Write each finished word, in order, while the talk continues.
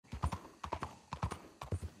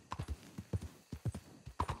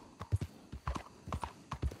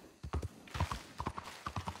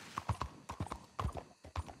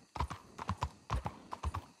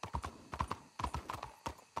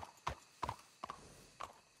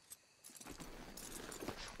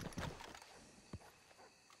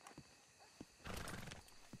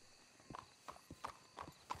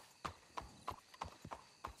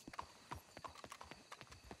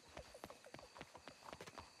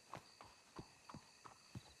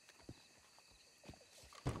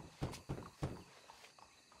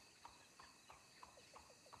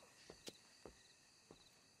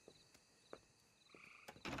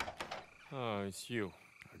Oh, it's you.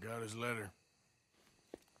 I got his letter.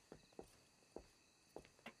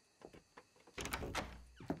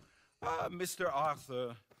 Mr.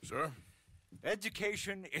 Arthur. Sir?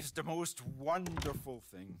 Education is the most wonderful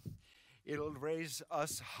thing. It'll raise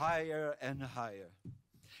us higher and higher.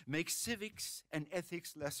 Make civics and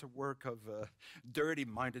ethics less a work of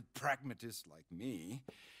dirty-minded pragmatists like me,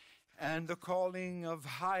 and the calling of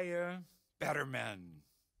higher, better men.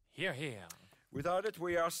 Hear, hear. Without it,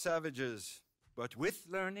 we are savages. But with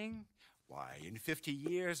learning, why, in 50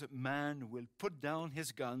 years, man will put down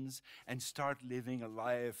his guns and start living a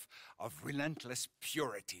life of relentless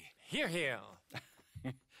purity. Hear, hear.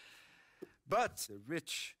 But the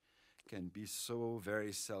rich can be so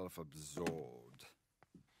very self-absorbed.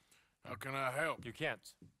 How can I help? You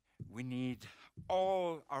can't. We need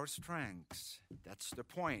all our strengths. That's the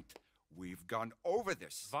point. We've gone over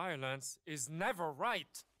this. Violence is never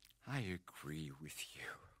right. I agree with you.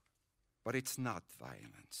 But it's not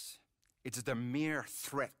violence. It's the mere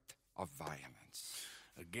threat of violence.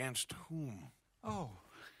 Against whom? Oh.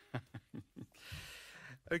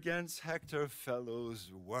 Against Hector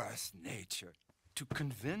Fellow's worst nature. To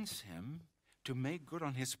convince him to make good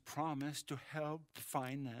on his promise to help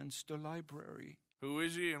finance the library. Who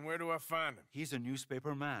is he and where do I find him? He's a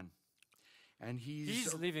newspaper man. And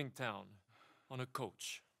He's leaving town on a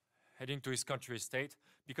coach, heading to his country estate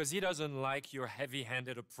because he doesn't like your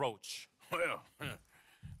heavy-handed approach. Well,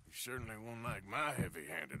 you certainly won't like my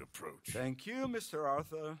heavy-handed approach. Thank you, Mr.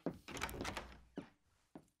 Arthur.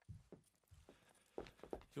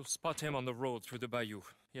 You'll spot him on the road through the bayou.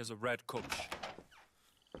 He has a red coach.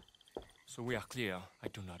 So we are clear, I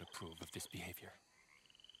do not approve of this behavior.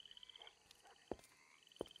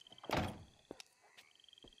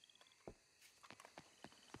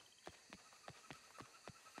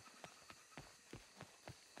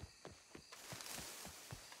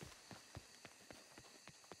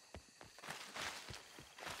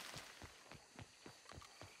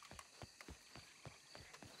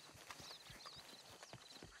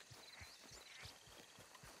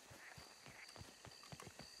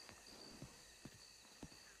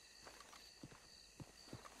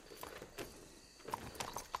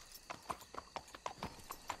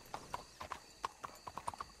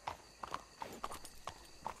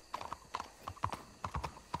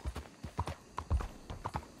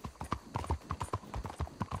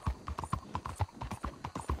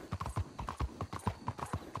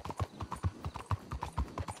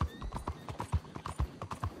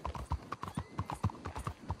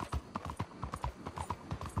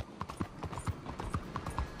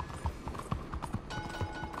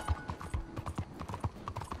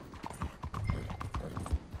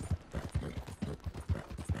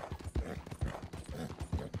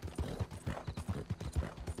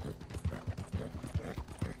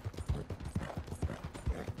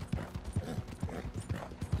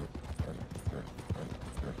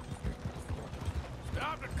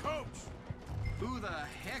 Stop the coach! Who the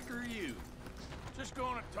heck are you? Just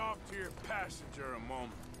going to talk to your passenger a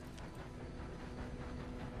moment.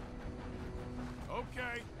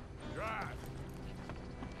 Okay, drive.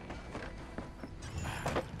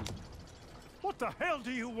 What the hell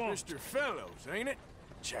do you want? Mr. Fellows, ain't it?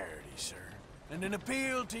 Charity, sir. And an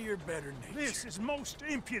appeal to your better nature. This is most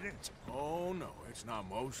impudent. Oh, no, it's not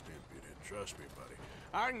most impudent. Trust me, buddy.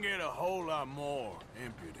 I can get a whole lot more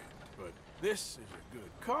impudent, but this is a good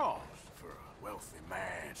cause for a wealthy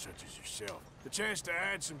man such as yourself. The chance to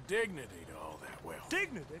add some dignity to all that wealth.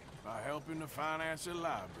 Dignity? By helping to finance a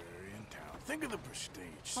library in town. Think of the prestige,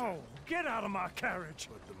 sir. Oh, get out of my carriage.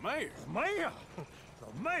 But the mayor... The mayor?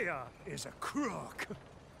 The mayor is a crook.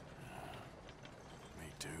 Me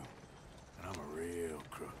too. And I'm a real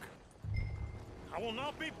crook. I will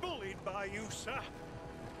not be bullied by you, sir.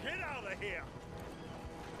 Get out of here.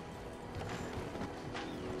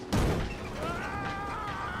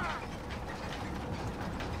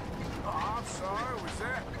 Oh, I'm sorry, was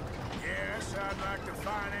that? Yes, I'd like to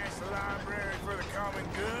finance the library for the common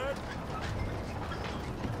good.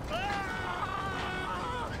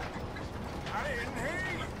 I didn't hear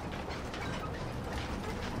you.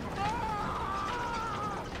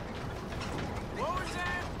 What was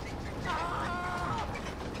that?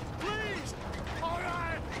 Please! All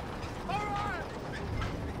right! All right!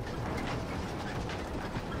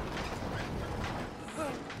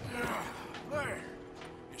 There.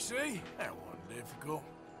 You see? That wasn't difficult.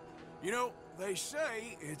 You know, they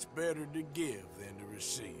say it's better to give than to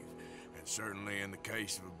receive. And certainly in the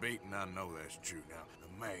case of a beating, I know that's true. Now, the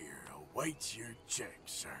mayor awaits your check,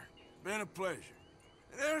 sir. Been a pleasure.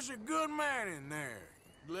 There's a good man in there.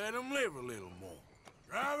 Let him live a little more.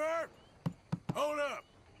 Driver! Hold up!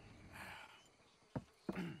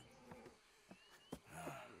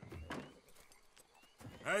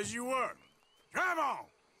 As you were. Drive on!